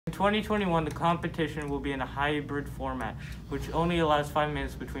In 2021, the competition will be in a hybrid format, which only allows 5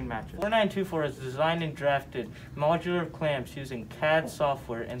 minutes between matches. 4924 has designed and drafted modular clamps using CAD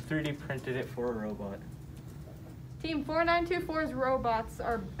software and 3D printed it for a robot. Team 4924's robots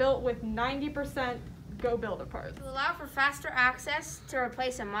are built with 90% goBILDA parts. To allow for faster access to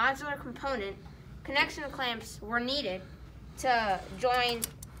replace a modular component, connection clamps were needed to join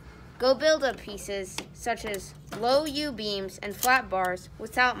goBILDA pieces such as low U-beams and flat bars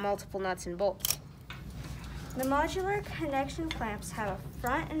without multiple nuts and bolts. The modular connection clamps have a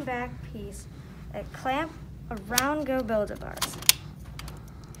front and back piece that clamp around goBILDA bars.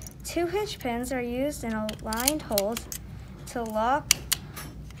 2 hitch pins are used in aligned holes to lock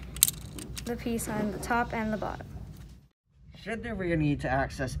the piece on the top and the bottom. Should there be a need to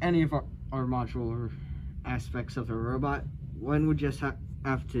access any of our modular aspects of the robot, one would just have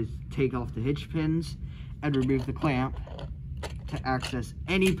to take off the hitch pins and remove the clamp to access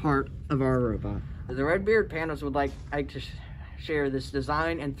any part of our robot. The Red Beard Pandas would like to share this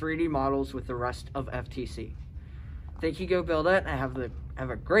design and 3D models with the rest of FTC. Thank you, goBILDA, and have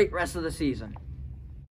a great rest of the season.